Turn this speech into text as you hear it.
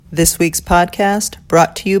This week's podcast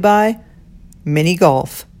brought to you by Mini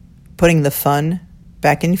Golf, putting the fun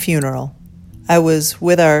back in funeral. I was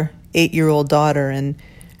with our 8-year-old daughter and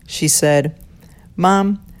she said,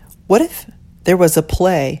 "Mom, what if there was a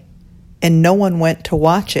play and no one went to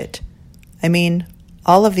watch it? I mean,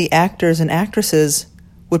 all of the actors and actresses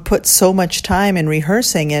would put so much time in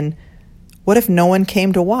rehearsing, and what if no one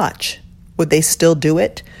came to watch? Would they still do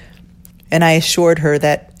it?" And I assured her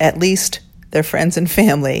that at least their friends and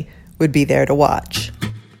family would be there to watch.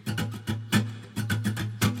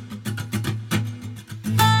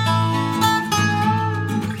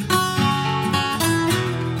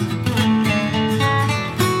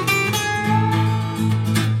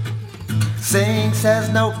 Saying says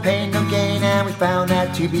no pain, no gain, and we found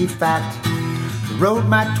that to be fact. The road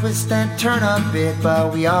might twist and turn a bit,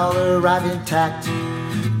 but we all arrive intact.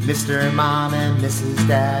 Mr. and Mom and Mrs.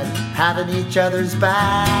 Dad having each other's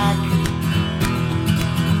back.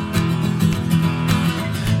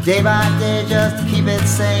 Day by day just to keep it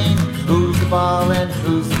sane. Who's the ball and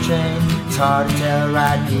who's the chain? It's hard to tell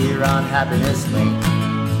right here on Happiness Lane.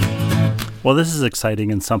 Well, this is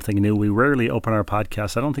exciting and something new. We rarely open our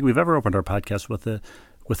podcast. I don't think we've ever opened our podcast with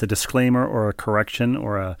a disclaimer or a correction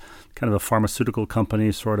or a kind of a pharmaceutical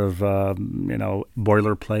company sort of,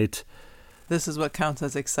 boilerplate. This is what counts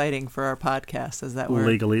as exciting for our podcast, is that word?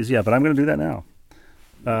 Legalese, yeah, but I'm going to do that now.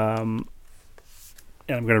 And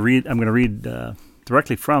I'm going to read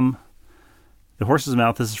directly from the horse's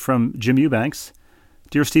mouth. This is from Jim Eubanks.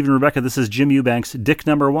 Dear Steve and Rebecca, this is Jim Eubanks, Dick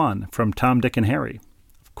number 1 from Tom, Dick, and Harry.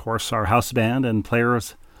 Of course, our house band and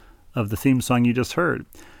players of the theme song you just heard.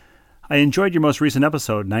 I enjoyed your most recent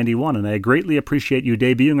episode, 91, and I greatly appreciate you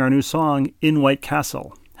debuting our new song, In White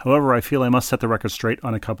Castle. However, I feel I must set the record straight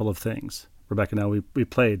on a couple of things. Rebecca, now we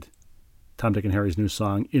played Tom, Dick, and Harry's new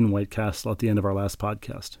song, In White Castle, at the end of our last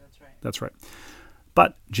podcast. That's right.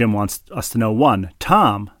 But Jim wants us to know, 1,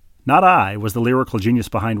 Tom, not I, was the lyrical genius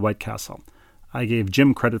behind White Castle. I gave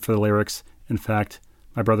Jim credit for the lyrics. In fact,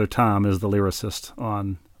 my brother Tom is the lyricist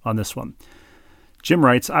on this one. Jim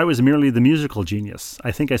writes, I was merely the musical genius.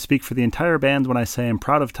 I think I speak for the entire band when I say I'm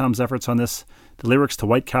proud of Tom's efforts on this. The lyrics to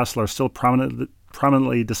White Castle are still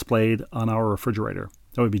prominently displayed on our refrigerator.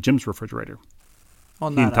 That would be Jim's refrigerator.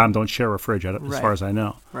 Well, he and Tom don't share a fridge, as far as I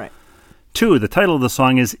know. Right. 2, the title of the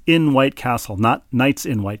song is In White Castle, not Nights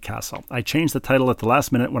in White Castle. I changed the title at the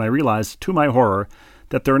last minute when I realized, to my horror,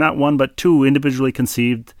 that there are not one but 2 individually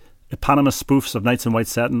conceived eponymous spoofs of Nights in White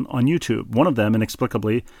Satin on YouTube. One of them,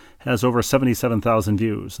 inexplicably, has over 77,000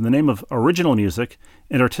 views. In the name of original music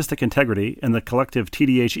and artistic integrity and the collective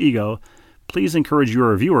TDH ego, please encourage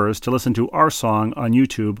your viewers to listen to our song on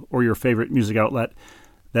YouTube or your favorite music outlet.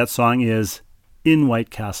 That song is In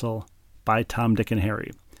White Castle by Tom, Dick, and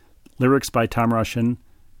Harry. Lyrics by Tom Russian,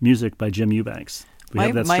 music by Jim Eubanks. We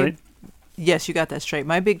have that straight? Yes, you got that straight.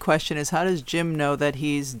 My big question is, how does Jim know that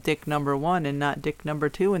he's Dick number 1 and not Dick number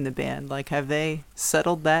 2 in the band? Like, have they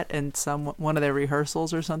settled that in one of their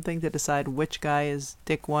rehearsals or something to decide which guy is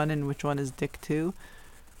Dick 1 and which one is Dick 2?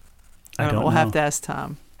 I don't know. We'll have to ask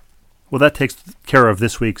Tom. Well, that takes care of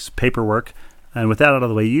this week's paperwork. And with that out of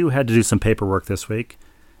the way, you had to do some paperwork this week.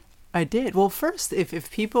 I did. Well, first, if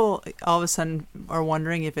people all of a sudden are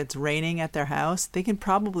wondering if it's raining at their house, they can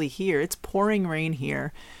probably hear. It's pouring rain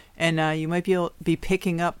here. And you might be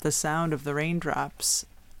picking up the sound of the raindrops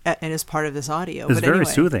and as part of this audio. It's very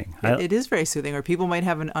soothing. It is very soothing. Or people might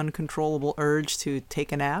have an uncontrollable urge to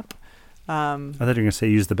take a nap. I thought you were going to say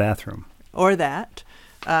use the bathroom. Or that.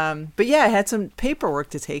 But yeah, I had some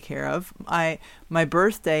paperwork to take care of. My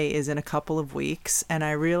birthday is in a couple of weeks, and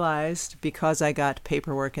I realized because I got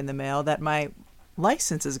paperwork in the mail that my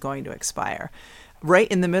license is going to expire. Right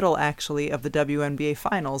in the middle, actually, of the WNBA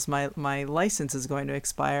finals, my license is going to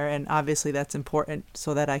expire, and obviously that's important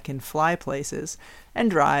so that I can fly places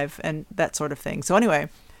and drive and that sort of thing. So anyway,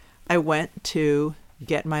 I went to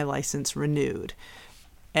get my license renewed.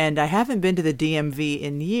 And I haven't been to the DMV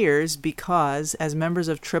in years because as members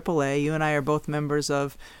of AAA, you and I are both members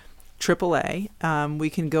of AAA, we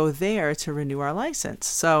can go there to renew our license.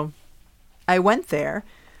 So I went there.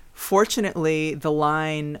 Fortunately, the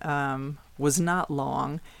line was not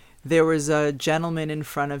long. There was a gentleman in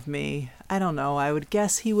front of me. I don't know. I would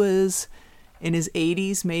guess he was in his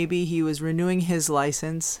 80s, maybe. He was renewing his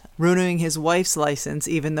wife's license,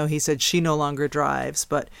 even though he said she no longer drives,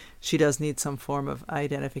 but she does need some form of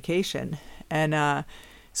identification. And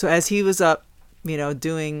so as he was up,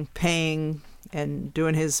 paying and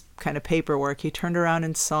doing his kind of paperwork, he turned around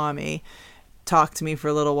and saw me, talked to me for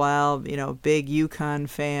a little while, big UConn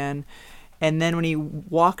fan. And then when he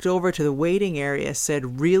walked over to the waiting area,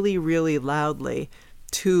 said really, really loudly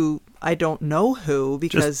to I don't know who,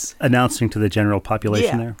 because Just announcing to the general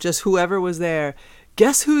population there. just whoever was there.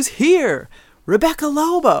 Guess who's here? Rebecca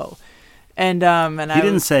Lobo. And He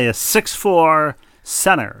didn't say a 6'4"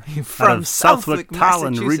 center from out of Southwick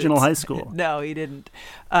Tolland Massachusetts. Regional High School. No, he didn't.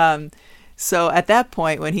 So at that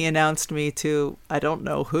point, when he announced me to I don't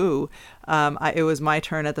know who, it was my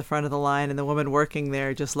turn at the front of the line, and the woman working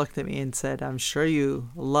there just looked at me and said, "I'm sure you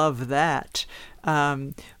love that."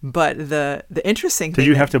 But the interesting thing... Did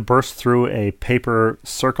you have to burst through a paper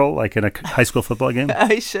circle like in a high school football game?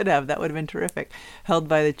 I should have. That would have been terrific, held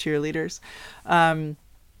by the cheerleaders.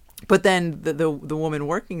 But then the woman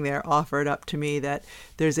working there offered up to me that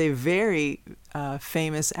there's a very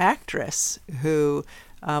famous actress who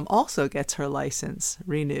also gets her license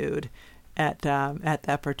renewed at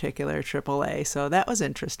that particular AAA. So that was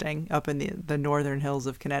interesting, up in the northern hills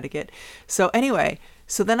of Connecticut. So anyway,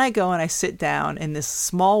 so then I go and I sit down in this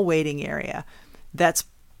small waiting area. That's,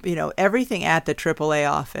 everything at the AAA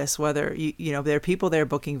office, whether, there are people there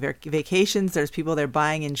booking vacations, there's people there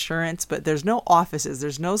buying insurance, but there's no offices,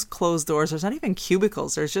 there's no closed doors, there's not even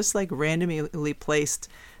cubicles, there's just like randomly placed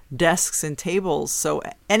desks and tables so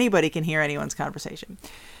anybody can hear anyone's conversation.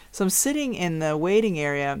 So I'm sitting in the waiting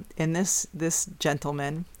area, and this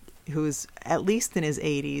gentleman, who's at least in his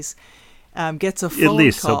 80s, gets a phone call. At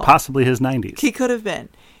least, so possibly his 90s. He could have been.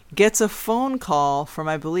 Gets a phone call from,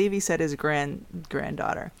 I believe he said, his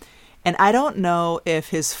granddaughter. And I don't know if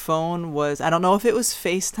his phone was, I don't know if it was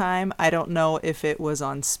FaceTime, I don't know if it was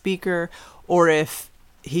on speaker, or if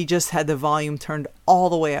he just had the volume turned all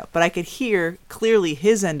the way up. But I could hear clearly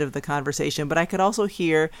his end of the conversation, but I could also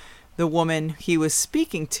hear the woman he was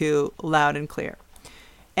speaking to loud and clear.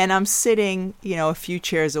 And I'm sitting, a few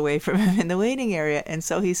chairs away from him in the waiting area. And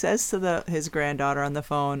so he says to his granddaughter on the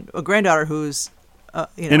phone, a granddaughter who's,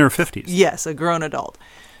 in her 50s. Yes, a grown adult.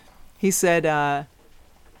 He said,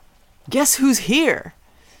 guess who's here?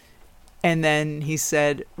 And then he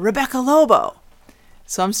said, Rebecca Lobo.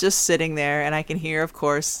 So I'm just sitting there, and I can hear, of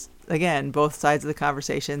course, again, both sides of the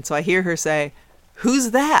conversation. So I hear her say,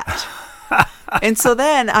 who's that? And so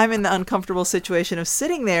then I'm in the uncomfortable situation of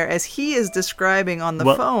sitting there as he is describing on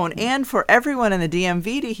the phone, and for everyone in the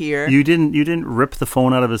DMV to hear. You didn't rip the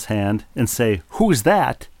phone out of his hand and say, who's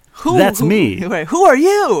that? That's me. Right. Who are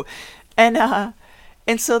you? And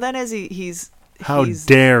so then as he's how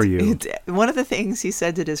dare you? One of the things he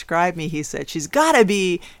said to describe me, he said, she's got to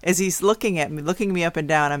be, as he's looking me up and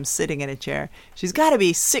down, I'm sitting in a chair, she's got to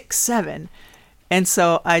be 6'7". And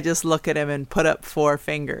so I just look at him and put up 4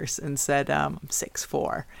 fingers and said,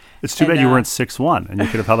 6'4". It's too bad you weren't 6'1", and you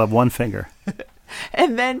could have held up one finger.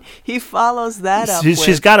 And then he follows that up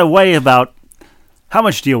She's got to weigh about, how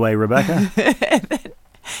much do you weigh, Rebecca?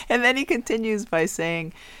 And then he continues by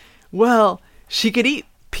saying, well, she could eat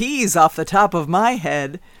peas off the top of my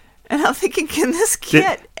head. And I'm thinking, can this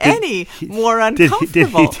get any more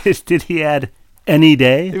uncomfortable? Did he add any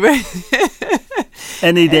day?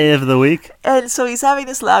 Any day of the week? And so he's having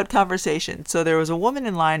this loud conversation. So there was a woman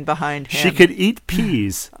in line behind him. She could eat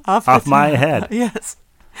peas off my head. Yes.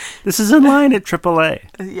 This is in line at AAA.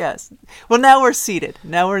 Yes. Well, now we're seated.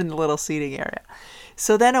 Now we're in the little seating area.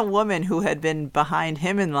 So then a woman who had been behind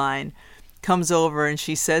him in line comes over, and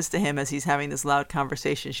she says to him as he's having this loud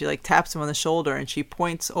conversation, she taps him on the shoulder, and she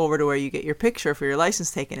points over to where you get your picture for your license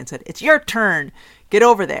taken and said, it's your turn. Get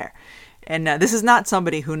over there. And this is not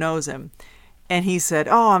somebody who knows him. And he said,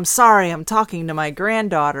 oh, I'm sorry. I'm talking to my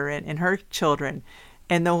granddaughter and her children.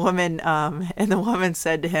 And the woman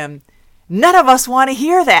said to him, none of us want to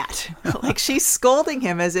hear that. She's scolding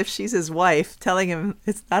him as if she's his wife, telling him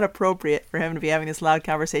it's not appropriate for him to be having this loud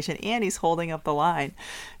conversation, and he's holding up the line.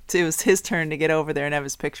 It was his turn to get over there and have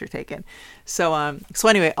his picture taken. So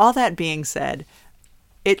anyway, all that being said,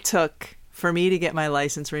 it took, for me to get my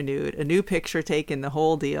license renewed, a new picture taken, the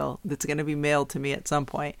whole deal that's going to be mailed to me at some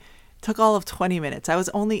point, took all of 20 minutes. I was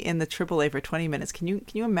only in the AAA for 20 minutes. Can you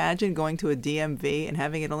imagine going to a DMV and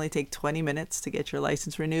having it only take 20 minutes to get your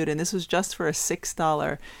license renewed? And this was just for a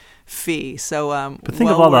 $6 fee. So, but think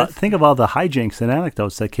of all the hijinks and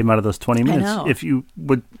anecdotes that came out of those 20 minutes. I know. If you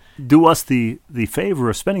would do us the favor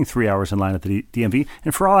of spending 3 hours in line at the DMV,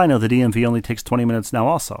 and for all I know, the DMV only takes 20 minutes now.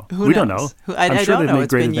 Also, we don't know. I don't know.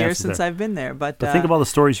 It's been years since I've been there, but think of all the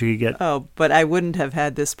stories you could get. Oh, but I wouldn't have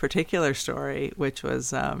had this particular story, which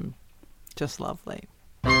was just lovely.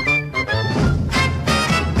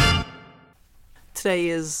 Today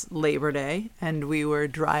is Labor Day, and we were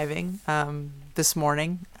driving this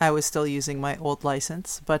morning. I was still using my old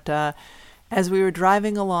license, but as we were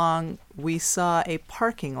driving along, we saw a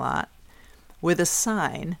parking lot with a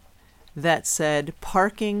sign that said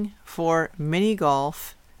parking for mini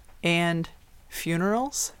golf and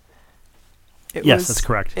funerals. Yes, that's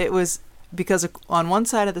correct. It was because on one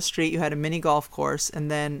side of the street you had a mini golf course, and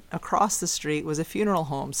then across the street was a funeral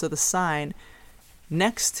home. So the sign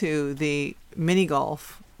next to the mini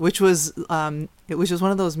golf, which was it was just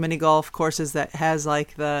one of those mini golf courses that has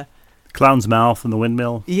like the Clown's Mouth and the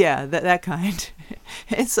windmill. Yeah, that kind.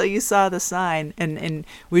 And so you saw the sign, and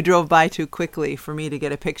we drove by too quickly for me to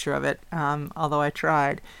get a picture of it, although I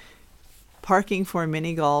tried. Parking for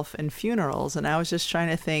mini golf and funerals, and I was just trying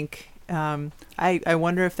to think, I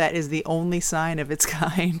wonder if that is the only sign of its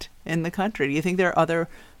kind in the country. Do you think there are other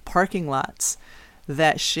parking lots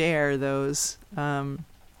that share those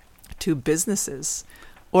two businesses?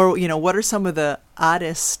 Or, what are some of the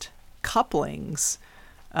oddest couplings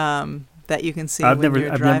that you can see when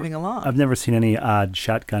you're driving along? I've never seen any odd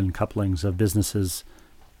shotgun couplings of businesses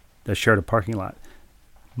that shared a parking lot.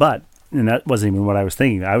 But, and that wasn't even what I was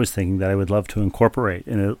thinking. I was thinking that I would love to incorporate,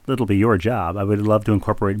 and it'll be your job, I would love to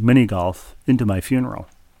incorporate mini golf into my funeral.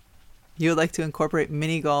 You would like to incorporate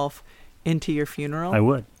mini golf into your funeral? I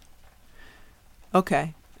would.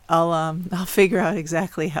 Okay. I'll figure out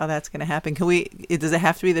exactly how that's going to happen. Does it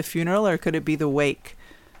have to be the funeral, or could it be the wake?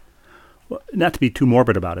 Well, not to be too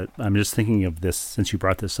morbid about it, I'm just thinking of this since you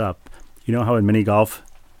brought this up. You know how in mini golf,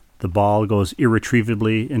 the ball goes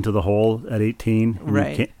irretrievably into the hole at 18?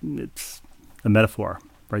 Right. It's a metaphor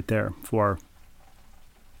right there for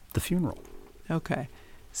the funeral. Okay.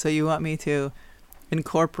 So you want me to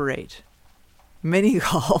incorporate mini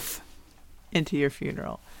golf into your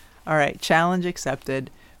funeral. All right. Challenge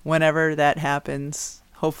accepted. Whenever that happens,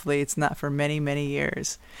 hopefully it's not for many, many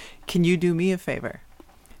years. Can you do me a favor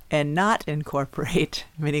and not incorporate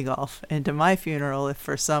mini golf into my funeral if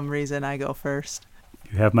for some reason I go first?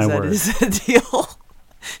 You have my word. That is a deal.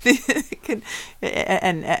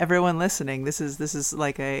 And everyone listening, this is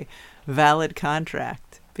like a valid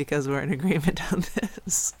contract because we're in agreement on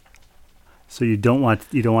this. So you don't want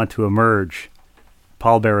to emerge,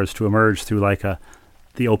 pallbearers to emerge through like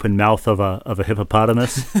the open mouth of a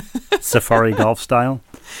hippopotamus, safari golf style?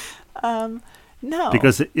 No.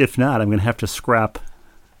 Because if not, I'm going to have to scrap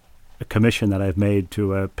a commission that I've made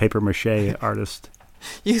to a papier-mâché artist.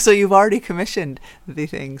 So you've already commissioned the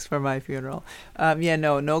things for my funeral.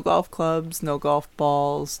 No golf clubs, no golf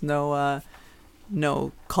balls, no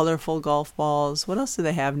colorful golf balls. What else do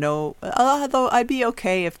they have? No, although I'd be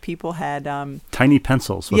okay if people had tiny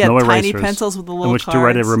pencils with no erasers. Tiny pencils with the little in which cards. to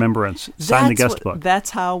write a remembrance. Sign the guest book. That's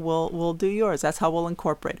how we'll do yours. That's how we'll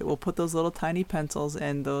incorporate it. We'll put those little tiny pencils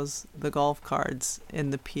and the golf cards in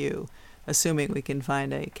the pew, assuming we can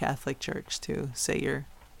find a Catholic church to say your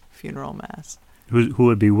funeral mass. Who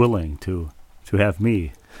would be willing to have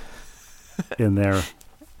me in their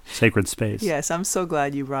sacred space? Yes, I'm so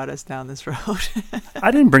glad you brought us down this road.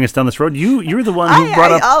 I didn't bring us down this road. You're the one who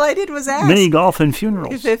brought up. All I did was ask. Mini golf and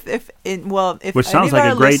funerals. Which sounds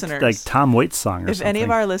like a great Tom Waits song or something. If any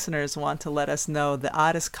of our listeners want to let us know the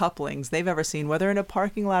oddest couplings they've ever seen, whether in a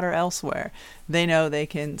parking lot or elsewhere, they know they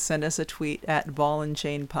can send us a tweet at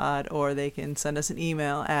ballandchainpod, or they can send us an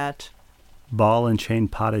email at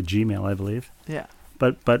ballandchainpod@gmail.com, I believe. Yeah.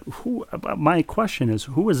 But who? My question is,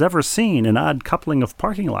 who has ever seen an odd coupling of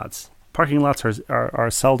parking lots? Parking lots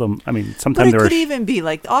are seldom. I mean, sometimes but it could even be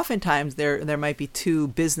like, oftentimes there might be two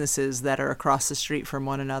businesses that are across the street from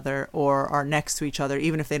one another or are next to each other,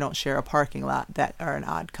 even if they don't share a parking lot, that are an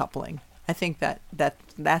odd coupling. I think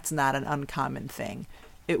that's not an uncommon thing.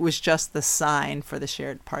 It was just the sign for the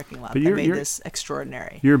shared parking lot that made this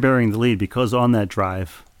extraordinary. You're bearing the lead, because on that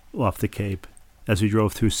drive off the Cape, as we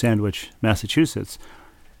drove through Sandwich, Massachusetts,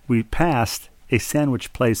 we passed a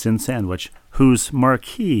sandwich place in Sandwich whose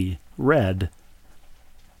marquee read,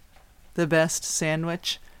 "The best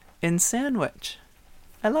sandwich in Sandwich."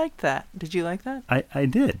 I liked that. Did you like that? I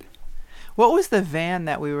did. What was the van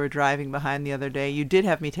that we were driving behind the other day? You did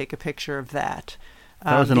have me take a picture of that.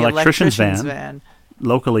 That was an electrician's van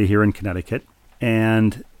locally here in Connecticut,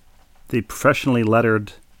 and the professionally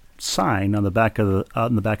lettered sign on the back of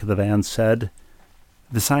the van said,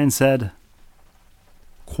 the sign said,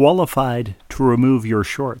 "Qualified to remove your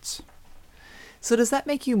shorts." So does that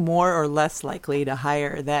make you more or less likely to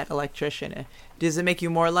hire that electrician? Does it make you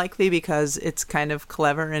more likely because it's kind of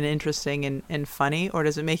clever and interesting and funny, or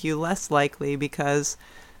does it make you less likely because,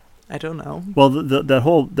 I don't know? Well,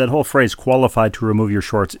 that whole phrase, "qualified to remove your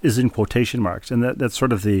shorts," is in quotation marks, and that's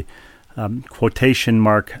sort of the quotation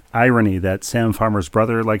mark irony that Sam Farmer's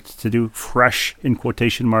brother liked to do. Fresh in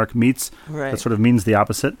quotation mark meats. Right. That sort of means the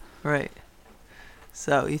opposite. Right.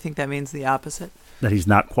 So you think that means the opposite? That he's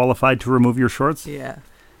not qualified to remove your shorts? Yeah.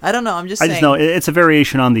 I don't know. I'm just saying. I just know it's a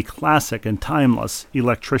variation on the classic and timeless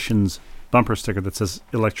electrician's bumper sticker that says,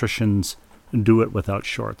 "Electricians do it without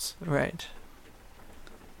shorts." Right.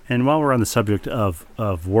 And while we're on the subject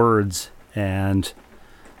of words and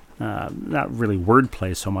not really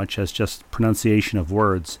wordplay so much as just pronunciation of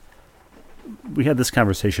words, we had this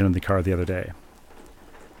conversation in the car the other day.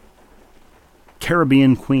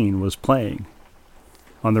 Caribbean Queen was playing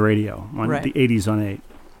on the radio on the 80s on 8.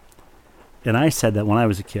 And I said that when I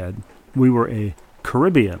was a kid, we were a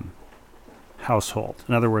Caribbean household.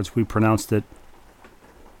 In other words, we pronounced it,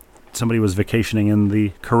 somebody was vacationing in the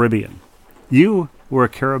Caribbean. You were a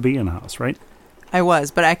Caribbean house, right? I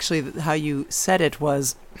was, but actually how you said it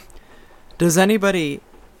was, does anybody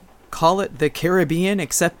call it the Caribbean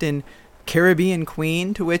except in Caribbean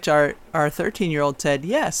Queen? To which our 13-year-old said,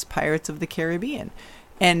 yes, Pirates of the Caribbean.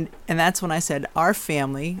 And that's when I said our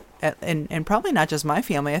family, and probably not just my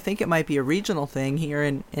family, I think it might be a regional thing here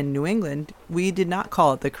in New England, we did not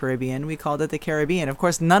call it the Caribbean, we called it the Caribbean. Of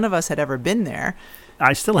course, none of us had ever been there.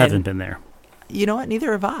 I still haven't been there. You know what?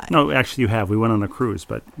 Neither have I. No, actually you have. We went on a cruise,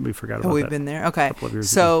 but we forgot about that. We've been there? Okay. A couple of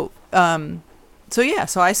years ago.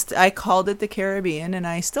 So I called it the Caribbean, and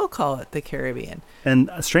I still call it the Caribbean. And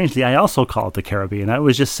strangely, I also call it the Caribbean. I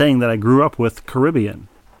was just saying that I grew up with Caribbean.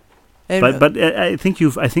 But I think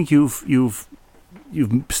you've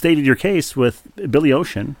stated your case with Billy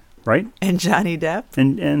Ocean, right? And Johnny Depp.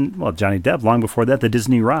 And well, Johnny Depp, long before that, the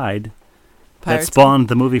Disney ride Pirates that spawned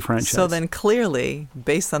the movie franchise. So then clearly,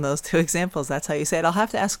 based on those two examples, that's how you say it. I'll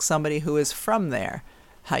have to ask somebody who is from there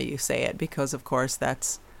how you say it, because of course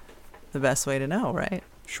that's the best way to know, right?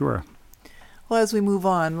 Sure. Well, as we move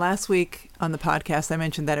on, last week on the podcast I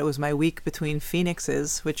mentioned that it was my week between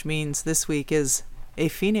Phoenixes, which means this week is a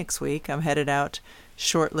Phoenix week. I'm headed out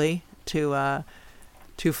shortly to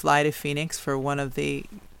fly to Phoenix for one of the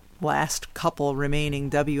last couple remaining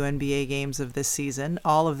WNBA games of this season.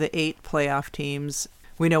 All of the 8 playoff teams,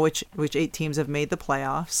 we know which 8 teams have made the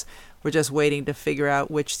playoffs. We're just waiting to figure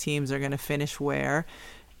out which teams are going to finish where.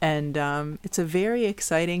 And it's a very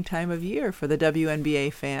exciting time of year for the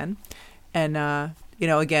WNBA fan. And,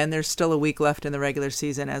 again, there's still a week left in the regular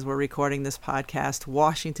season as we're recording this podcast.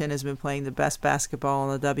 Washington has been playing the best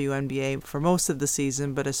basketball in the WNBA for most of the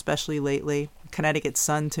season, but especially lately. Connecticut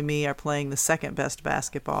Sun, to me, are playing the second best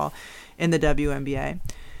basketball in the WNBA.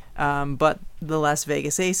 But the Las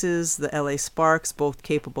Vegas Aces, the LA Sparks, both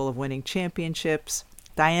capable of winning championships.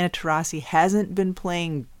 Diana Taurasi hasn't been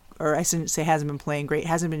playing, or I shouldn't say hasn't been playing great,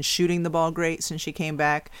 hasn't been shooting the ball great since she came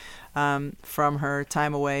back from her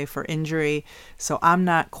time away for injury. So I'm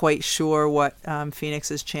not quite sure what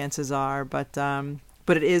Phoenix's chances are, but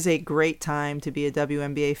it is a great time to be a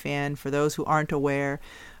WNBA fan. For those who aren't aware,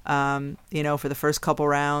 for the first couple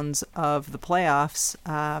rounds of the playoffs,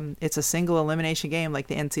 it's a single elimination game like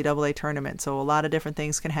the NCAA tournament. So a lot of different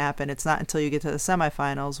things can happen. It's not until you get to the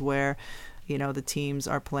semifinals where, the teams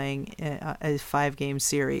are playing a 5-game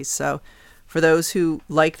series. So for those who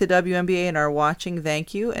like the WNBA and are watching,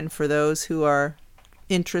 thank you. And for those who are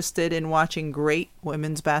interested in watching great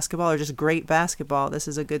women's basketball or just great basketball, this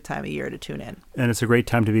is a good time of year to tune in. And it's a great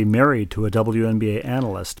time to be married to a WNBA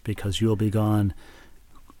analyst, because you'll be gone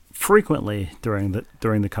frequently during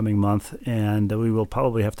the coming month, and we will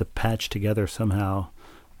probably have to patch together somehow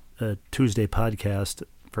a Tuesday podcast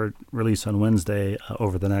for release on Wednesday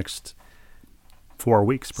over the next 4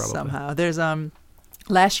 weeks, probably. Somehow. There's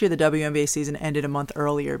last year the WNBA season ended a month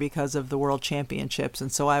earlier because of the World Championships,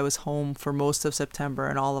 and so I was home for most of September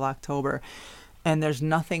and all of October. And there's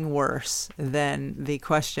nothing worse than the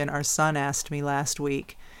question our son asked me last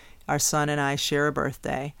week. Our son and I share a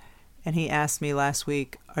birthday. And he asked me last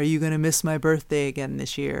week, are you going to miss my birthday again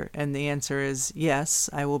this year? And the answer is yes,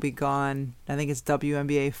 I will be gone. I think it's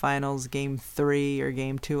WNBA Finals Game 3 or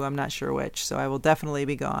Game 2. I'm not sure which. So I will definitely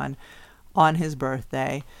be gone on his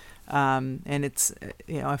birthday. And it's,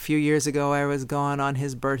 a few years ago I was gone on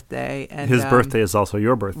his birthday. And his birthday is also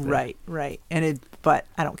your birthday. Right. But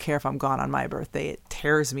I don't care if I'm gone on my birthday. It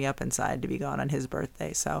tears me up inside to be gone on his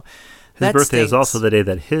birthday. So his birthday is also the day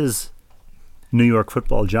that his New York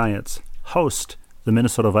Football Giants host the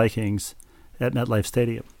Minnesota Vikings at MetLife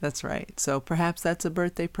Stadium. That's right. So perhaps that's a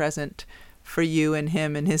birthday present for you and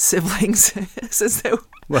him and his siblings.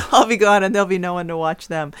 I'll be gone and there'll be no one to watch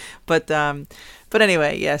them. But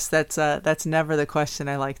anyway, yes, that's never the question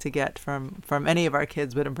I like to get from any of our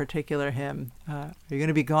kids, but in particular him. Are you going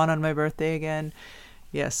to be gone on my birthday again?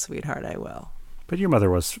 Yes, sweetheart, I will. But your mother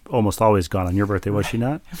was almost always gone on your birthday, was she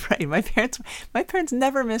not? Right. My parents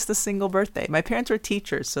never missed a single birthday. My parents were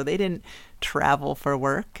teachers, so they didn't travel for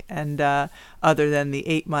work, and other than the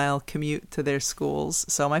 8-mile commute to their schools.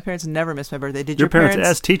 So my parents never missed my birthday. Did your parents,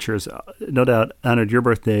 as teachers, no doubt honored your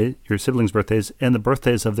birthday, your siblings' birthdays, and the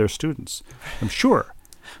birthdays of their students? I'm sure.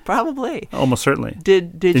 Probably. Almost certainly.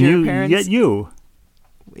 Did your parents? Yet you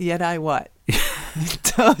Yet I what?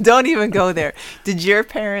 Don't even go there. Did your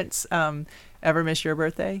parents ever miss your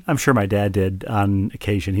birthday? I'm sure my dad did on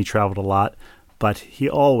occasion. He traveled a lot, but he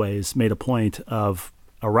always made a point of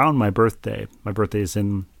around my birthday is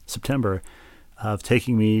in September, of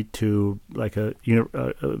taking me to like a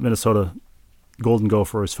Minnesota Golden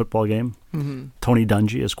Gophers football game. Mm-hmm. Tony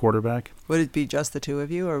Dungy as quarterback. Would it be just the two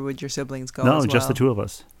of you, or would your siblings go? No, as well? just the two of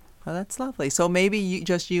us. Oh, that's lovely. So maybe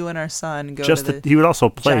just you and our son go just to the he would also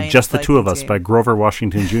play Giants Just the Two of Us game. by Grover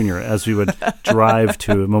Washington Jr. as we would drive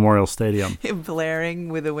to Memorial Stadium. Blaring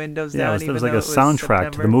with the windows Yeah, down. it was like a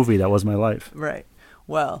soundtrack to the movie that was my life. Right.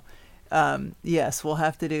 Well, yes, we'll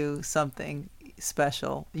have to do something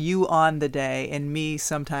special. You on the day and me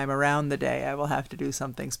sometime around the day. I will have to do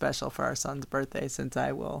something special for our son's birthday, since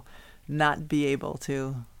I will not be able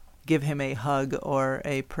to give him a hug or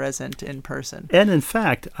a present in person. And in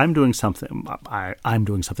fact, I'm doing something. I'm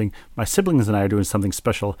doing something. My siblings and I are doing something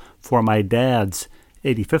special for my dad's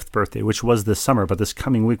 85th birthday, which was this summer. But this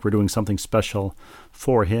coming week, we're doing something special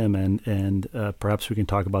for him, and perhaps we can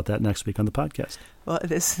talk about that next week on the podcast. Well,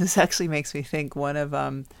 this actually makes me think one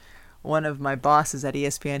of my bosses at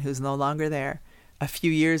ESPN, who's no longer there. A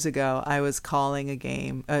few years ago, I was calling a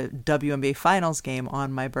WNBA Finals game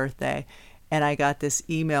on my birthday. And I got this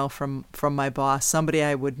email from my boss, somebody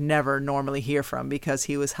I would never normally hear from because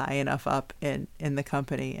he was high enough up in the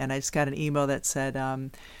company. And I just got an email that said,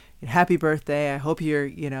 happy birthday. I hope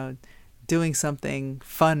you're, doing something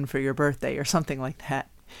fun for your birthday or something like that,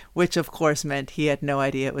 which of course meant he had no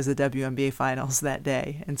idea it was the WNBA Finals that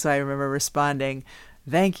day. And so I remember responding,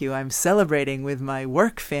 thank you. I'm celebrating with my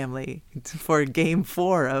work family for Game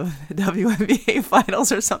 4 of the WNBA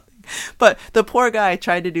Finals or something. But the poor guy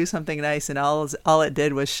tried to do something nice, and all it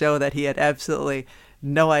did was show that he had absolutely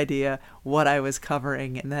no idea what I was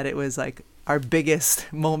covering, and that it was like our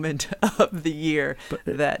biggest moment of the year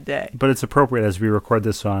that day. But it's appropriate as we record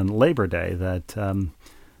this on Labor Day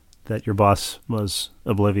that your boss was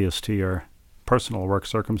oblivious to your personal work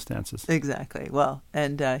circumstances. Exactly. Well,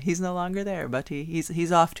 and he's no longer there, but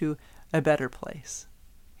he's off to a better place.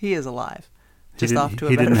 He is alive. Just off to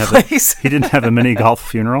a better place. He didn't have a mini golf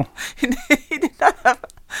funeral? He did not have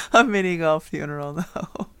a mini golf funeral,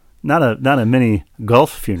 no. Not a mini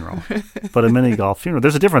golf funeral, but a mini golf funeral.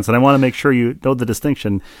 There's a difference, and I want to make sure you know the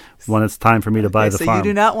distinction when it's time for me to buy the farm. So you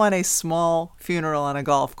do not want a small funeral on a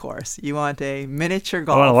golf course. You want a miniature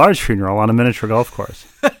golf. I want a large funeral on a miniature golf course.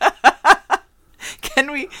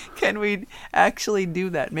 Can we actually do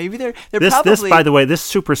that? Maybe they're this, probably... This, by the way, this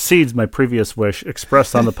supersedes my previous wish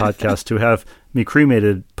expressed on the podcast to have me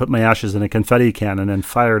cremated, put my ashes in a confetti cannon, and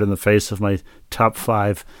fired in the face of my top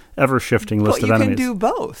 5 ever-shifting list of enemies. You can do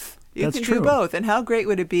both. That's can true. do both. And how great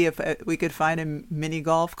would it be if we could find a mini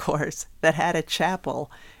golf course that had a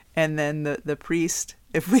chapel, and then the priest,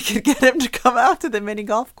 if we could get him to come out to the mini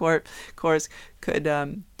golf course, could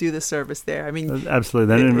do the service there. I mean,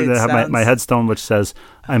 absolutely. Then I have my headstone, which says,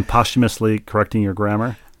 "I'm posthumously correcting your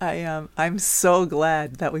grammar." I'm so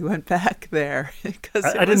glad that we went back there because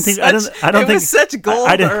it was such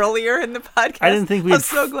gold earlier in the podcast. I didn't think I'm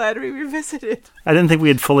so glad we revisited. I didn't think we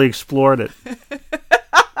had fully explored it.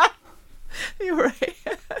 You're right.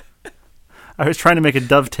 I was trying to make a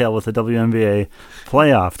dovetail with the WNBA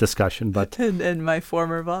playoff discussion, but and my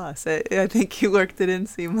former boss. I think you worked it in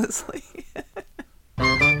seamlessly.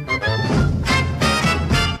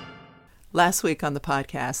 Last week on the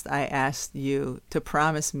podcast, I asked you to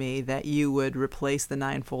promise me that you would replace the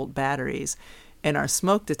 9-volt batteries in our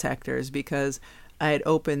smoke detectors because I had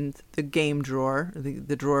opened the game drawer,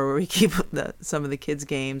 the drawer where we keep some of the kids'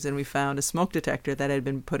 games, and we found a smoke detector that had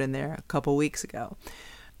been put in there a couple weeks ago.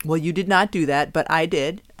 Well, you did not do that, but I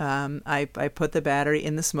did. I put the battery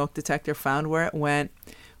in the smoke detector, found where it went,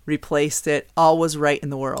 replaced it. All was right in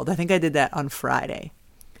the world. I think I did that on Friday.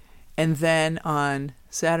 And then on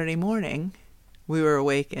Saturday morning, we were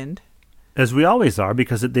awakened. As we always are,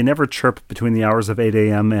 because they never chirp between the hours of 8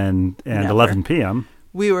 a.m. and 11 p.m.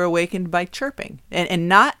 We were awakened by chirping. And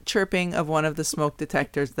not chirping of one of the smoke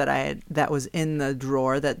detectors that was in the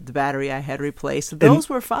drawer, that the battery I had replaced. Those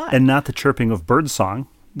were fine. And not the chirping of birdsong,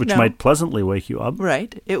 which might pleasantly wake you up.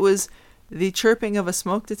 Right. It was the chirping of a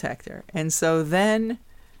smoke detector. And so then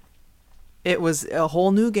it was a whole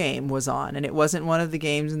new game was on, and it wasn't one of the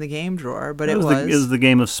games in the game drawer, but it was the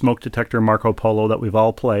game of smoke detector Marco Polo that we've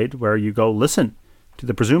all played, where you go listen to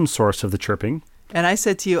the presumed source of the chirping. And I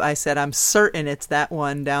said to you, I'm certain it's that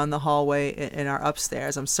one down the hallway in our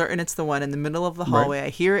upstairs. I'm certain it's the one in the middle of the hallway. Right. I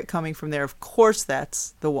hear it coming from there. Of course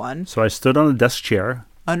that's the one. So I stood on a desk chair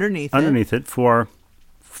underneath it for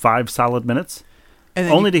 5 solid minutes,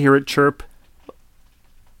 and only to hear it chirp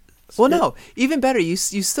Well, no, even better. You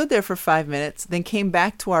stood there for 5 minutes, then came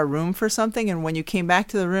back to our room for something, and when you came back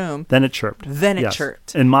to the room, Then it chirped. It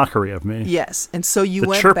chirped. In mockery of me. Yes, and so you The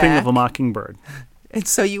went chirping back, of a mockingbird. and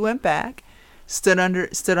so you went back, stood under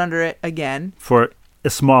it again, For a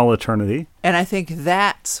small eternity. and I think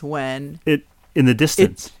that's when It in the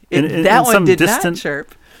distance. In that one some did distant, not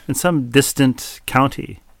chirp. In some distant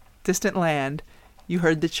county. Distant land, you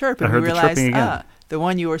heard the chirp, and I heard you the realized, chirping again. the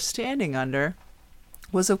one you were standing under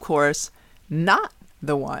was, of course, not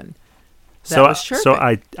the one that was chirping. So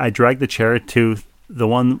I drag the chair to the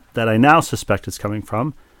one that I now suspect it's coming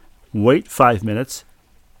from, wait 5 minutes,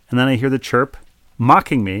 and then I hear the chirp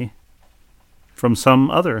mocking me from some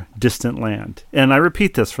other distant land. And I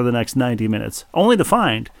repeat this for the next 90 minutes, only to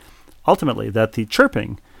find, ultimately, that the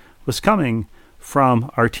chirping was coming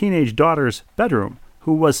from our teenage daughter's bedroom,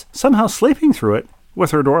 who was somehow sleeping through it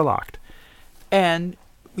with her door locked. And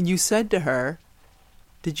when you said to her,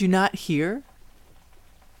 did you not hear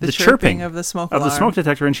The chirping of the smoke alarm? Of the smoke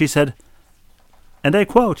detector, and she said, and I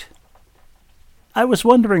quote, I was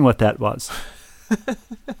wondering what that was.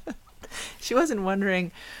 She wasn't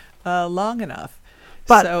wondering long enough.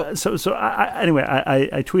 But anyway,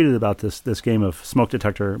 I tweeted about this game of smoke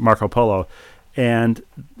detector Marco Polo, and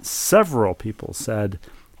several people said,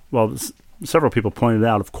 several people pointed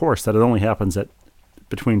out, of course, that it only happens at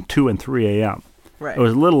between 2 and 3 a.m. Right. It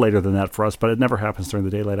was a little later than that for us, but it never happens during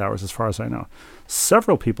the daylight hours, as far as I know.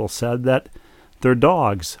 Several people said that their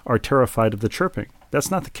dogs are terrified of the chirping.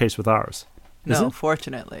 That's not the case with ours. Is No, it?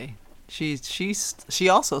 fortunately. She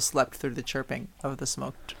also slept through the chirping of the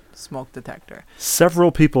smoke detector.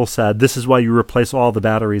 Several people said this is why you replace all the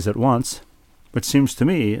batteries at once, which seems to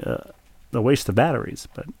me a waste of batteries.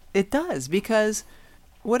 But It does, because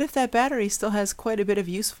what if that battery still has quite a bit of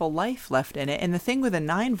useful life left in it? And the thing with a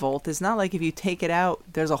 9-volt is not like if you take it out,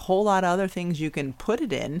 there's a whole lot of other things you can put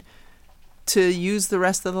it in to use the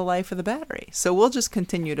rest of the life of the battery. So we'll just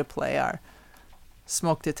continue to play our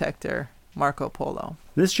smoke detector Marco Polo.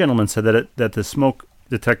 this gentleman said that the smoke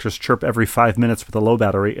detectors chirp every 5 minutes with a low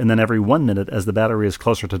battery, and then every 1 minute as the battery is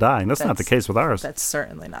closer to dying. That's not the case with ours. That's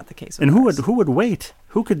certainly not the case with And ours. who would wait?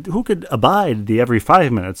 Who could abide the every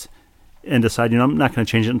 5 minutes and decide, I'm not going to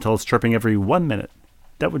change it until it's chirping every 1 minute?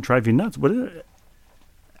 That would drive you nuts, wouldn't it?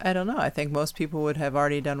 I don't know. I think most people would have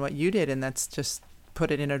already done what you did, and that's just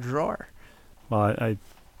put it in a drawer. Well, I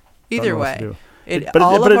Either don't know what to way, do.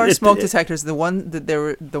 all of our smoke detectors, the ones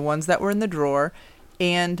that were in the drawer,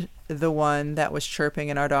 and the one that was chirping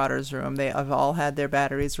in our daughter's room, they have all had their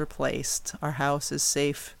batteries replaced. Our house is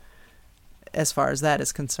safe as far as that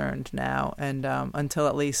is concerned now, and until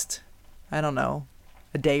at least, I don't know,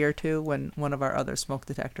 a day or two when one of our other smoke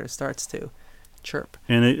detectors starts to chirp.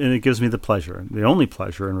 And it gives me the only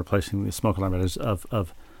pleasure in replacing the smoke alarm is of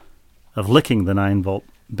licking the 9-volt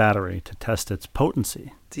battery to test its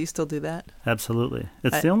potency. Do you still do that? Absolutely.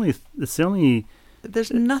 It's the only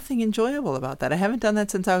There's nothing enjoyable about that. I haven't done that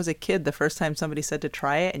since I was a kid. The first time somebody said to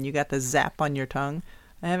try it and you got the zap on your tongue.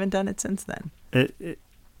 I haven't done it since then.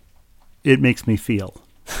 it makes me feel.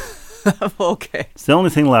 Okay. It's the only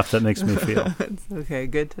thing left that makes me feel. Okay,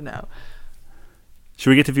 good to know. Should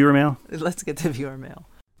we get to viewer mail? Let's get to viewer mail.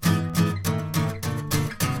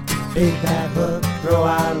 Bait that hook, throw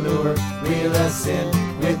our lure, reel us in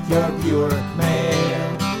with your viewer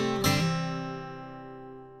mail.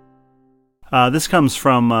 This comes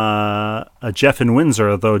from a Jeff in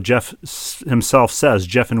Windsor, though Jeff himself says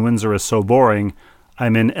Jeff in Windsor is so boring.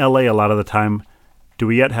 I'm in L.A. a lot of the time. Do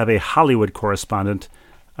we yet have a Hollywood correspondent?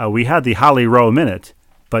 We had the Holly Row Minute,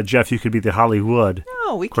 but Jeff, you could be the Hollywood.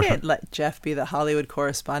 No, we can't let Jeff be the Hollywood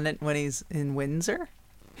correspondent when he's in Windsor.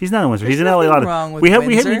 He's not in Windsor. There's He's in L.A. a lot. nothing wrong with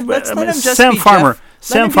Windsor. Let's let him just Sam be Farmer. Jeff.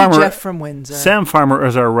 Sam Let him Farmer. be Jeff from Windsor. Sam Farmer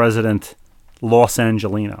is our resident Los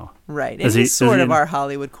Angelino. Right, and Is he's he- sort is of he- our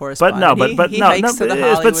Hollywood But correspondent. no, but he no, hikes to the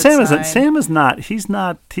Hollywood but Sam isn't. sign. Sam is not. He's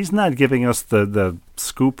not giving us the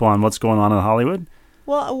scoop on what's going on in Hollywood.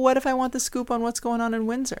 Well, what if I want the scoop on what's going on in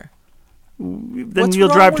Windsor? Then What's you'll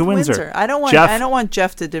wrong drive with to Windsor. I don't want. Jeff, I don't want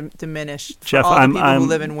Jeff to diminish for Jeff, all the I'm people who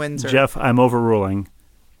live in Windsor. Jeff, I'm overruling.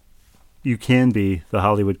 You can be the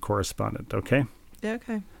Hollywood correspondent. Okay. Yeah,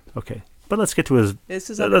 okay. Okay. But let's get to his. This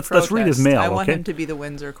is let's read his protest. mail. I want okay? him to be the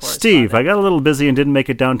Windsor correspondent. Steve, I got a little busy and didn't make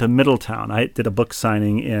it down to Middletown. I did a book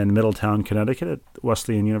signing in Middletown, Connecticut at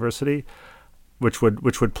Wesleyan University, which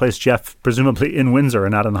would place Jeff presumably in Windsor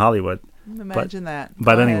and not in Hollywood. Imagine that.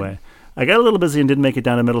 But Go anyway, ahead. I got a little busy and didn't make it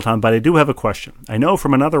down to Middletown, but I do have a question. I know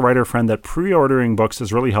from another writer friend that pre-ordering books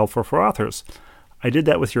is really helpful for authors. I did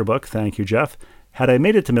that with your book. Thank you, Jeff. Had I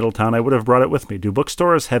made it to Middletown, I would have brought it with me. Do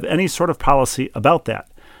bookstores have any sort of policy about that?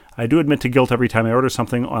 I do admit to guilt every time I order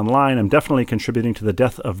something online. I'm definitely contributing to the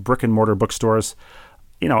death of brick-and-mortar bookstores.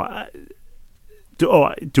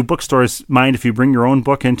 Do bookstores mind if you bring your own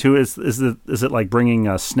book into? Is it like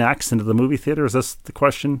bringing snacks into the movie theater? Is this the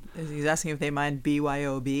question? He's asking if they mind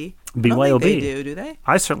BYOB. BYOB. I don't think they do they?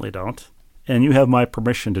 I certainly don't. And you have my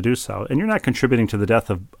permission to do so. And you're not contributing to the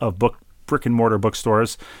death of brick-and-mortar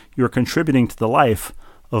bookstores. You're contributing to the life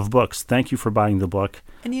of books. Thank you for buying the book.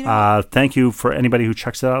 And thank you for anybody who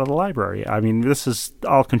checks it out of the library. I mean, this is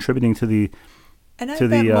all contributing to the... And I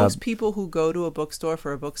bet most people who go to a bookstore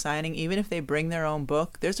for a book signing, even if they bring their own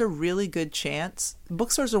book, there's a really good chance.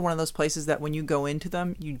 Bookstores are one of those places that when you go into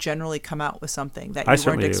them, you generally come out with something that you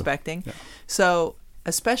weren't expecting. Yeah. So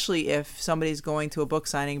especially if somebody's going to a book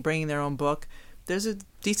signing, bringing their own book, there's a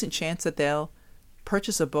decent chance that they'll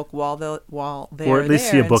purchase a book while they're or at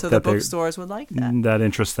least there. See a book so that the bookstores would like that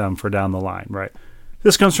interests them for down the line, right?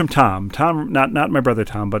 This comes from Tom. Tom, not my brother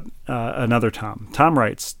Tom, but another Tom. Tom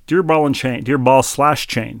writes, Dear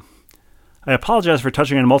Ball/Chain, I apologize for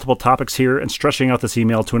touching on multiple topics here and stretching out this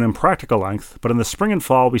email to an impractical length, but in the spring and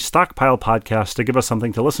fall we stockpile podcasts to give us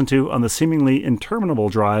something to listen to on the seemingly interminable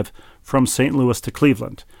drive from St. Louis to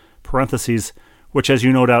Cleveland, parentheses, which as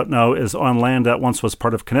you no doubt know is on land that once was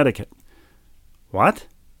part of Connecticut. What?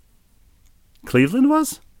 Cleveland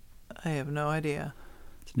was? I have no idea.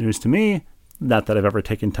 It's news to me. Not that I've ever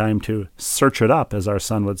taken time to search it up, as our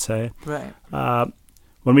son would say. Right.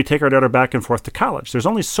 When we take our daughter back and forth to college, there's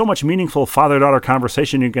only so much meaningful father-daughter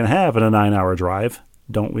conversation you can have in a 9-hour drive.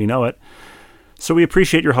 Don't we know it? So we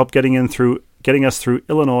appreciate your help getting us through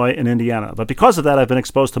Illinois and Indiana. But because of that, I've been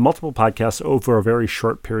exposed to multiple podcasts over a very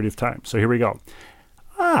short period of time. So here we go.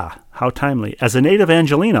 How timely. As a native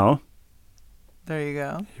Angelino... There you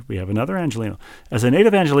go. We have another Angelino. As a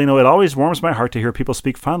native Angelino, it always warms my heart to hear people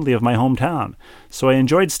speak fondly of my hometown. So I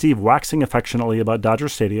enjoyed Steve waxing affectionately about Dodger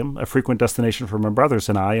Stadium, a frequent destination for my brothers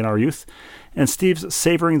and I in our youth, and Steve's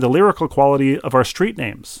savoring the lyrical quality of our street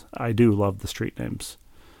names. I do love the street names.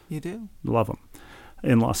 You do? Love them.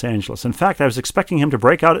 In Los Angeles. In fact, I was expecting him to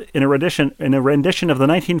break out in a rendition of the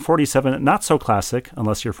 1947 not-so-classic,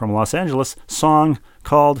 unless you're from Los Angeles, song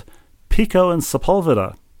called Pico and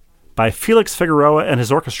Sepulveda, by Felix Figueroa and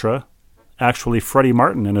his orchestra, actually Freddie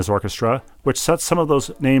Martin and his orchestra, which sets some of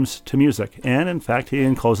those names to music. And, in fact, he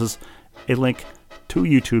encloses a link to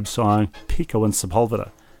YouTube's song Pico and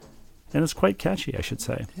Sepulveda. And it's quite catchy, I should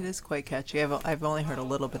say. It is quite catchy. I've only heard a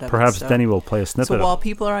little bit of it. Perhaps Denny will play a snippet So while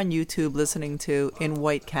people are on YouTube listening to In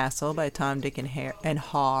White Castle by Tom, Dick, and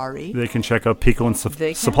Harry, they can check out Pico and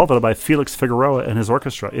Sepulveda by Felix Figueroa and his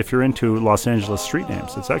orchestra. If you're into Los Angeles street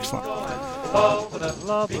names, it's excellent.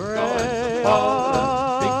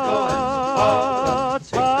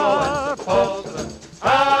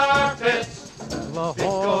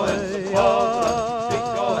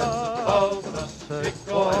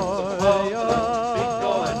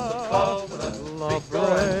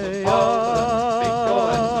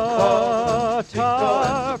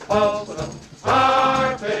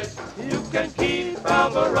 You can keep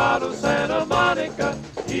Alvarado, Santa Monica,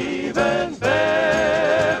 even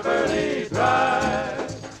Beverly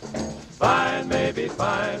Drive. Fine may be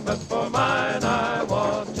fine, but for mine I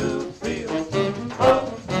want to feel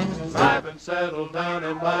I've been settled down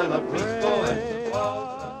in my La Pico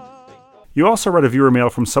and You also read a viewer mail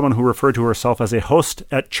from someone who referred to herself as a host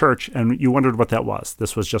at church, and you wondered what that was.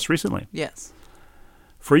 This was just recently. yes.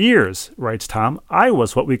 For years, writes Tom, I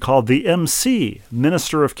was what we called the MC,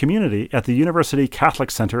 Minister of Community, at the University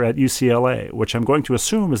Catholic Center at UCLA, which I'm going to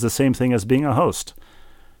assume is the same thing as being a host.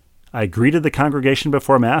 I greeted the congregation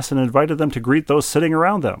before Mass and invited them to greet those sitting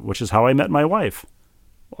around them, which is how I met my wife.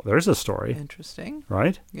 Well, there's a story. Interesting.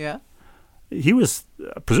 Right? Yeah. He was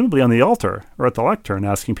presumably on the altar or at the lectern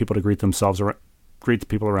asking people to greet the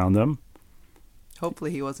people around them.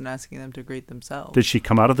 Hopefully he wasn't asking them to greet themselves. Did she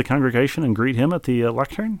come out of the congregation and greet him at the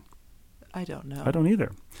lectern? I don't know. I don't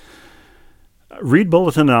either. Read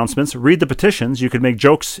bulletin announcements. Read the petitions. You could make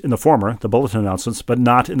jokes in the former, the bulletin announcements, but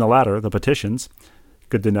not in the latter, the petitions.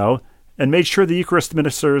 Good to know. And made sure the Eucharist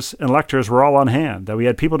ministers and lectors were all on hand, that we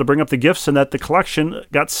had people to bring up the gifts, and that the collection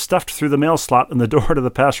got stuffed through the mail slot in the door to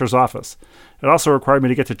the pastor's office. It also required me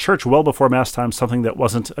to get to church well before Mass time, something that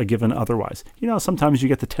wasn't a given otherwise. You know, sometimes you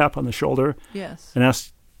get the tap on the shoulder Yes. and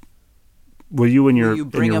ask, will you and your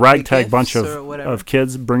ragtag bunch of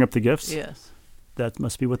kids bring up the gifts? Yes. That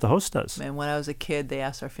must be what the host does. Man, when I was a kid, they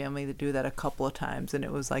asked our family to do that a couple of times, and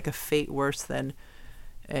it was like a fate worse than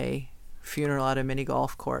a funeral at a mini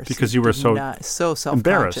golf course. Because you were so self-conscious,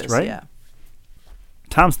 embarrassed, right? Yeah.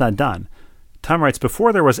 Tom's not done. Tom writes,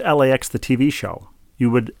 before there was LAX, the TV show,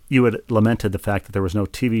 you had lamented the fact that there was no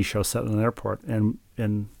TV show set in an airport, and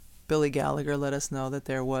Billy Gallagher let us know that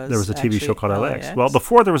there was a TV show called LAX. LAX. Well,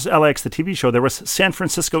 before there was LAX, the TV show, there was San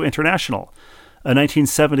Francisco International, a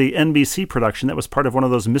 1970 NBC production that was part of one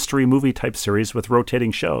of those mystery movie type series with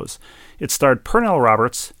rotating shows. It starred Pernell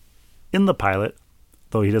Roberts in the pilot,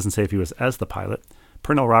 though he doesn't say if he was as the pilot.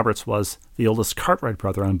 Pernell Roberts was the oldest Cartwright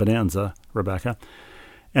brother on Bonanza, Rebecca.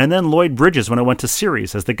 And then Lloyd Bridges when it went to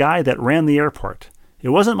series as the guy that ran the airport. It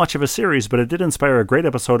wasn't much of a series, but it did inspire a great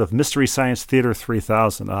episode of Mystery Science Theater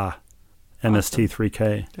 3000.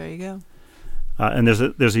 MST3K. There you go. And there's a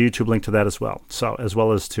YouTube link to that as well. So as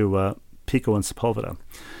well as to Pico and Sepulveda.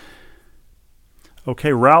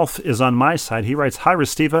 Okay, Ralph is on my side. He writes, "Hi,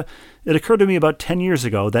 Restiva. It occurred to me about 10 years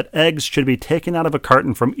ago that eggs should be taken out of a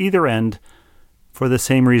carton from either end for the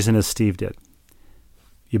same reason as Steve did.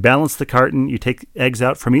 You balance the carton, you take eggs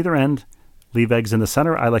out from either end, leave eggs in the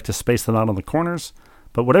center. I like to space them out on the corners.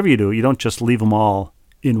 But whatever you do, you don't just leave them all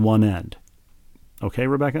in one end." Okay,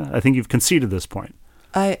 Rebecca? I think you've conceded this point.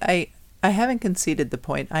 I haven't conceded the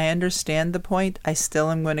point. I understand the point. I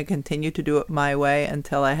still am going to continue to do it my way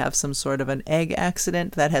until I have some sort of an egg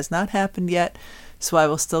accident. That has not happened yet, so I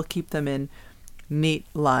will still keep them in neat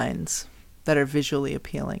lines that are visually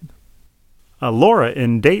appealing. Laura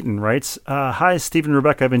in Dayton writes, "Hi, Steve and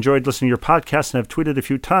Rebecca. I've enjoyed listening to your podcast and have tweeted a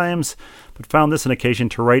few times, but found this an occasion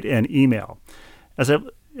to write an email.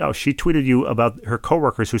 She tweeted you about her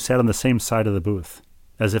coworkers who sat on the same side of the booth,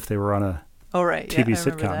 as if they were on a TV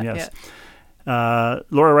sitcom. Yes. Yeah.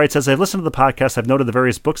 Laura writes, "As I've listened to the podcast, I've noted the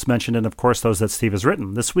various books mentioned and, of course, those that Steve has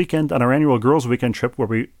written. This weekend, on our annual Girls Weekend trip where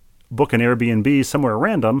we book an Airbnb somewhere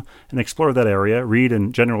random and explore that area, read,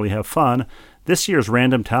 and generally have fun, this year's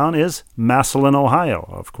random town is Massillon, Ohio.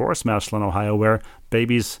 Of course, Massillon, Ohio, where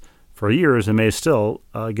babies for years and may still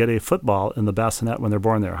get a football in the bassinet when they're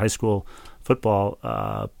born there, high school football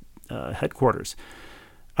headquarters.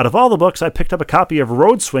 Out of all the books, I picked up a copy of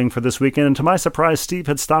Road Swing for this weekend, and to my surprise, Steve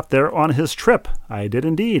had stopped there on his trip. I did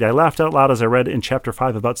indeed. I laughed out loud as I read in Chapter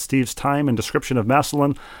 5 about Steve's time and description of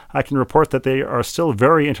Massillon. I can report that they are still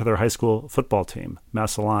very into their high school football team.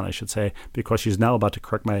 Massillon, I should say, because she's now about to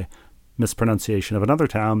correct my mispronunciation of another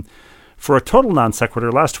town. For a total non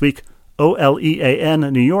sequitur, last week, Olean,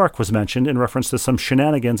 New York was mentioned in reference to some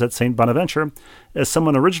shenanigans at St. Bonaventure. As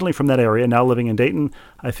someone originally from that area, now living in Dayton,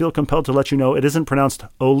 I feel compelled to let you know it isn't pronounced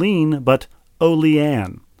Olean, but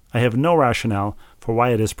Olean. I have no rationale for why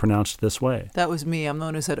it is pronounced this way." That was me. I'm the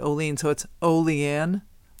one who said Olean, so it's Olean.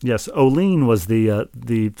 Yes, Olean was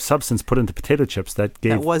the substance put into potato chips that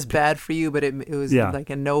gave... That was bad for you, but it was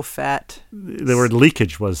like a no-fat... The word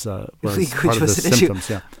leakage was part of the symptoms.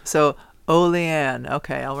 Yeah. So... Olean.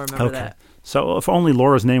 Okay, I'll remember that. So if only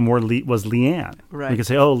Laura's name was Leanne. Right. We could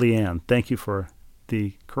say, "Oh, Leanne, thank you for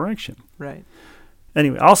the correction." Right.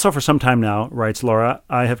 Anyway, also for some time now, writes Laura,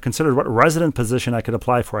 I have considered what resident position I could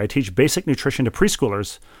apply for. I teach basic nutrition to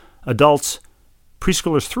preschoolers,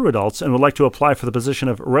 preschoolers through adults, and would like to apply for the position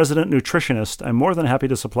of resident nutritionist. I'm more than happy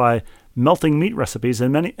to supply melting meat recipes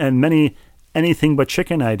and many anything but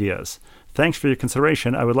chicken ideas. Thanks for your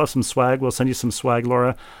consideration. I would love some swag. We'll send you some swag,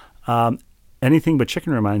 Laura. Anything but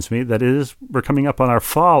chicken reminds me that we're coming up on our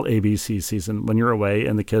fall ABC season when you're away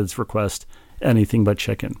and the kids request anything but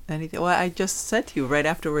chicken. Well, I just said to you right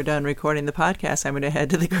after we're done recording the podcast, I'm going to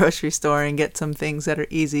head to the grocery store and get some things that are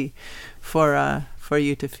easy for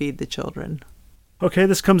you to feed the children. Okay,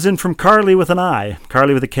 this comes in from Carly with an I.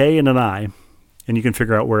 Carly with a K and an I. And you can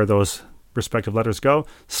figure out where those respective letters go.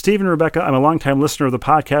 Steve and Rebecca, I'm a longtime listener of the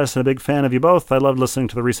podcast and a big fan of you both. I loved listening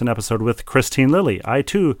to the recent episode with Christine Lilly. I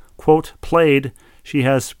too, quote, played. She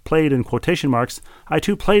has played in quotation marks. I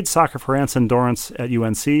too played soccer for Anson Dorrance at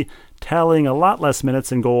UNC, tallying a lot less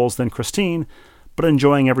minutes and goals than Christine, but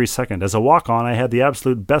enjoying every second. As a walk-on, I had the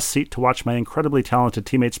absolute best seat to watch my incredibly talented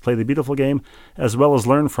teammates play the beautiful game, as well as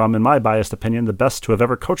learn from, in my biased opinion, the best to have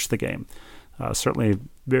ever coached the game. Certainly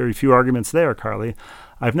very few arguments there, Carly.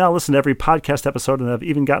 I've now listened to every podcast episode and have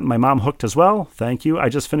even gotten my mom hooked as well. Thank you. I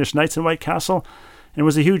just finished Nights in White Castle and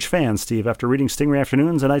was a huge fan, Steve. After reading Stingray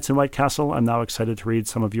Afternoons and Nights in White Castle, I'm now excited to read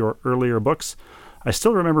some of your earlier books. I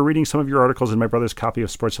still remember reading some of your articles in my brother's copy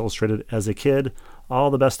of Sports Illustrated as a kid.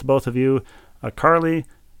 All the best to both of you. Carly,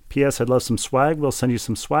 P.S. I'd love some swag. We'll send you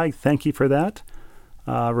some swag. Thank you for that.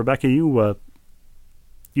 Rebecca, you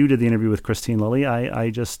did the interview with Christine Lilly.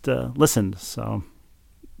 I just listened, so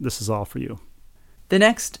this is all for you. The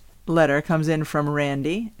next letter comes in from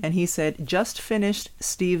Randy, and he said, just finished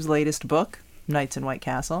Steve's latest book, Nights in White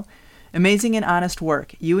Castle. Amazing and honest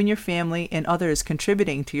work. You and your family and others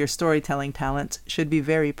contributing to your storytelling talents should be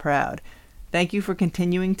very proud. Thank you for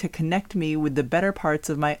continuing to connect me with the better parts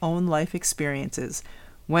of my own life experiences.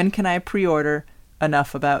 When can I pre-order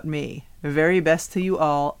Enough About Me? Very best to you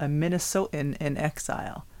all, a Minnesotan in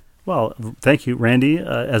exile. Well, thank you, Randy.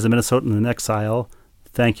 As a Minnesotan in exile,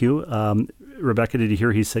 thank you. Rebecca, did you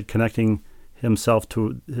hear he said connecting himself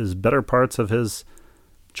to his better parts of his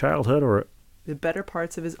childhood, or the better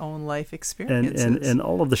parts of his own life experiences, and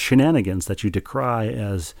all of the shenanigans that you decry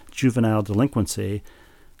as juvenile delinquency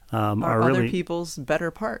are other really people's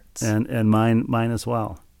better parts, and mine as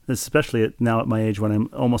well. Especially now at my age when I'm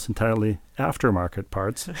almost entirely aftermarket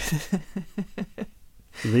parts.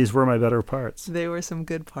 These were my better parts. They were some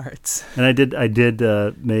good parts. And I did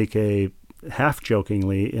make a half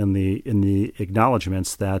jokingly in the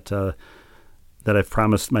acknowledgments that I've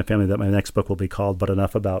promised my family that my next book will be called But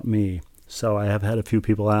Enough About Me. So I have had a few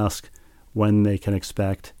people ask when they can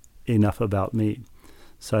expect Enough About Me.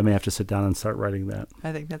 So I may have to sit down and start writing that.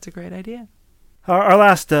 I think that's a great idea. Our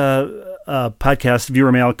last podcast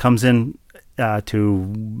viewer mail comes in to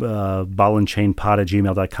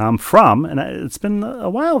ballandchainpod@gmail.com from, and it's been a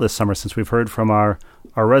while this summer since we've heard from our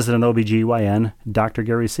resident OBGYN, Dr.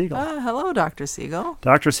 Gary Siegel. Hello, Dr. Siegel.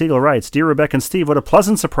 Dr. Siegel writes, Dear Rebecca and Steve, what a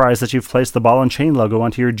pleasant surprise that you've placed the Ball and Chain logo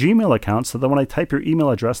onto your Gmail account so that when I type your email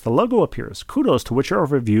address, the logo appears. Kudos to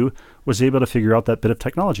whichever of you was able to figure out that bit of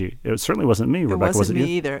technology. It certainly wasn't me, Rebecca. It wasn't me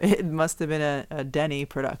you? either. It must have been a Denny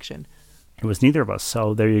production. It was neither of us,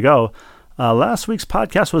 so there you go. Last week's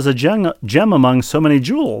podcast was a gem among so many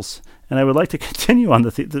jewels, and I would like to continue on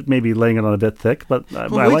the maybe laying it on a bit thick, but I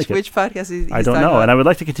like it. Which podcast is I don't know, and I would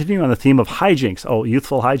like to continue on the theme of hijinks,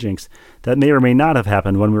 youthful hijinks, that may or may not have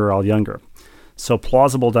happened when we were all younger. So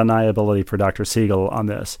plausible deniability for Dr. Siegel on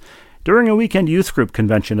this. During a weekend youth group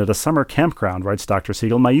convention at a summer campground, writes Dr.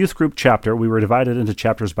 Siegel, my youth group chapter, we were divided into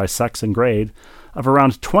chapters by sex and grade, of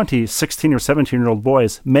around 20 16 or 17-year-old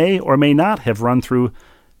boys may or may not have run through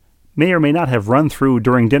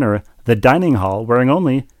during dinner the dining hall wearing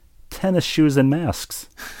only tennis shoes and masks.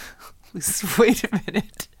 Wait a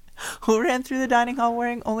minute. Who ran through the dining hall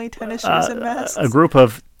wearing only tennis shoes and masks? A group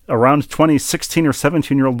of around 20 16 or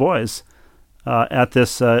 17-year-old boys at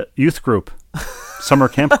this youth group summer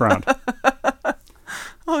campground.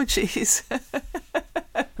 Oh, jeez.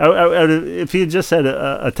 If he had just said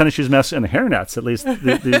a tennis shoes, mask, and hairnets, at least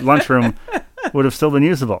the lunchroom would have still been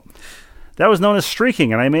usable. That was known as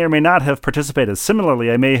streaking, and I may or may not have participated.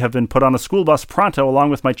 Similarly, I may have been put on a school bus pronto along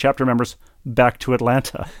with my chapter members back to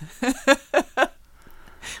Atlanta.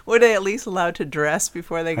 Were they at least allowed to dress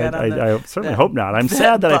before they got on the I certainly hope not. I'm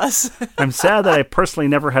sad that I personally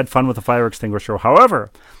never had fun with a fire extinguisher.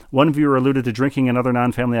 However, one viewer alluded to drinking and other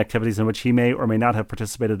non-family activities in which he may or may not have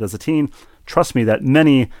participated as a teen. Trust me that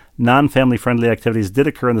many non-family friendly activities did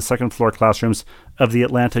occur in the second floor classrooms of the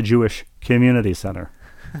Atlanta Jewish Community Center.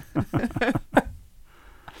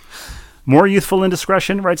 More youthful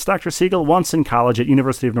indiscretion, writes Dr. Siegel. Once in college at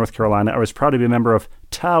University of North Carolina, I was proud to be a member of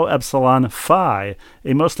Tau Epsilon Phi,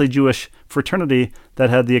 a mostly Jewish fraternity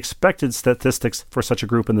that had the expected statistics for such a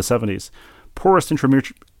group in the 70s. Poorest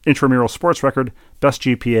intramural sports record, best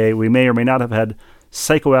GPA. We may or may not have had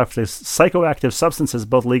psychoactive substances,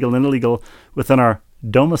 both legal and illegal, within our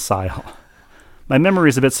domicile. My memory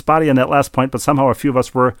is a bit spotty on that last point, but somehow a few of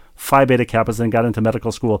us were Phi Beta Kappas and got into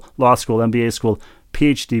medical school, law school, MBA school,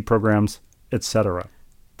 PhD programs, etc.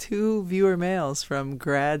 2 viewer mails from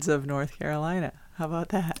grads of North Carolina. How about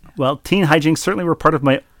that? Well, teen hijinks certainly were part of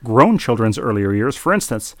my grown children's earlier years. For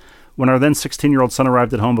instance, when our then 16-year-old son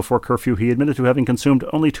arrived at home before curfew, he admitted to having consumed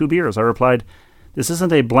only 2 beers. I replied, "This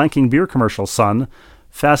isn't a blanking beer commercial, son."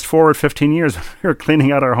 Fast forward 15 years, we were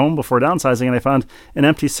cleaning out our home before downsizing, and I found an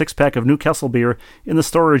empty 6-pack of Newcastle beer in the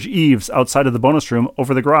storage eaves outside of the bonus room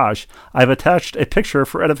over the garage. I've attached a picture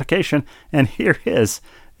for edification, and here is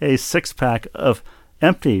a 6-pack of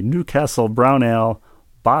empty Newcastle Brown Ale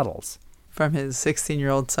bottles. From his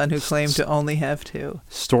 16-year-old son who claimed to only have 2.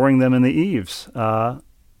 Storing them in the eaves of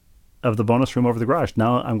the bonus room over the garage.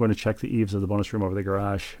 Now I'm going to check the eaves of the bonus room over the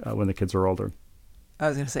garage when the kids are older. I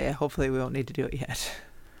was going to say, hopefully we won't need to do it yet.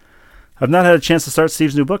 I've not had a chance to start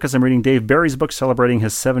Steve's new book as I'm reading Dave Barry's book celebrating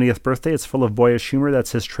his 70th birthday. It's full of boyish humor.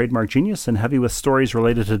 That's his trademark genius, and heavy with stories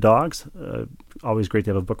related to dogs. Always great to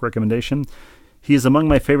have a book recommendation. He is among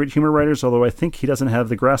my favorite humor writers, although I think he doesn't have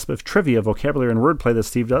the grasp of trivia, vocabulary, and wordplay that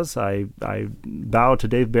Steve does. I bow to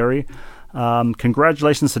Dave Barry.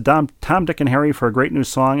 Congratulations to Tom, Dick, and Harry for a great new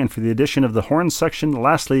song and for the addition of the horn section.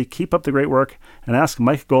 Lastly, keep up the great work and ask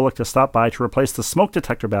Mike Golick to stop by to replace the smoke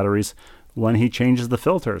detector batteries when he changes the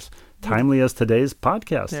filters. Timely as today's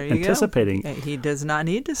podcast. There you Anticipating. go. He does not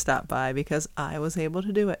need to stop by because I was able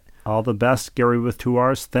to do it. All the best, Gary with 2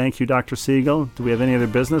 R's. Thank you, Dr. Siegel. Do we have any other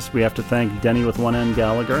business? We have to thank Denny with 1 N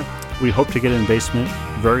Gallagher. We hope to get in basement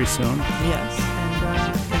very soon. Yes,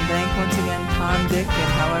 and thank once again Tom, Dick,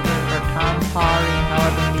 and Polly and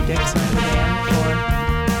however many dicks are in the band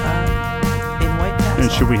for In White Castle.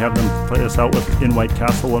 And should we have them play us out with In White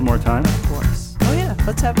Castle one more time? Of course. Oh yeah,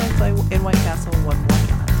 let's have them play In White Castle one more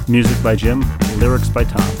time. Music by Jim, lyrics by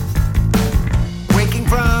Tom. Waking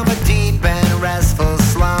from a deep and restful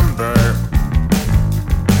slumber,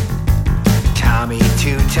 Tommy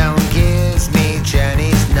two-tone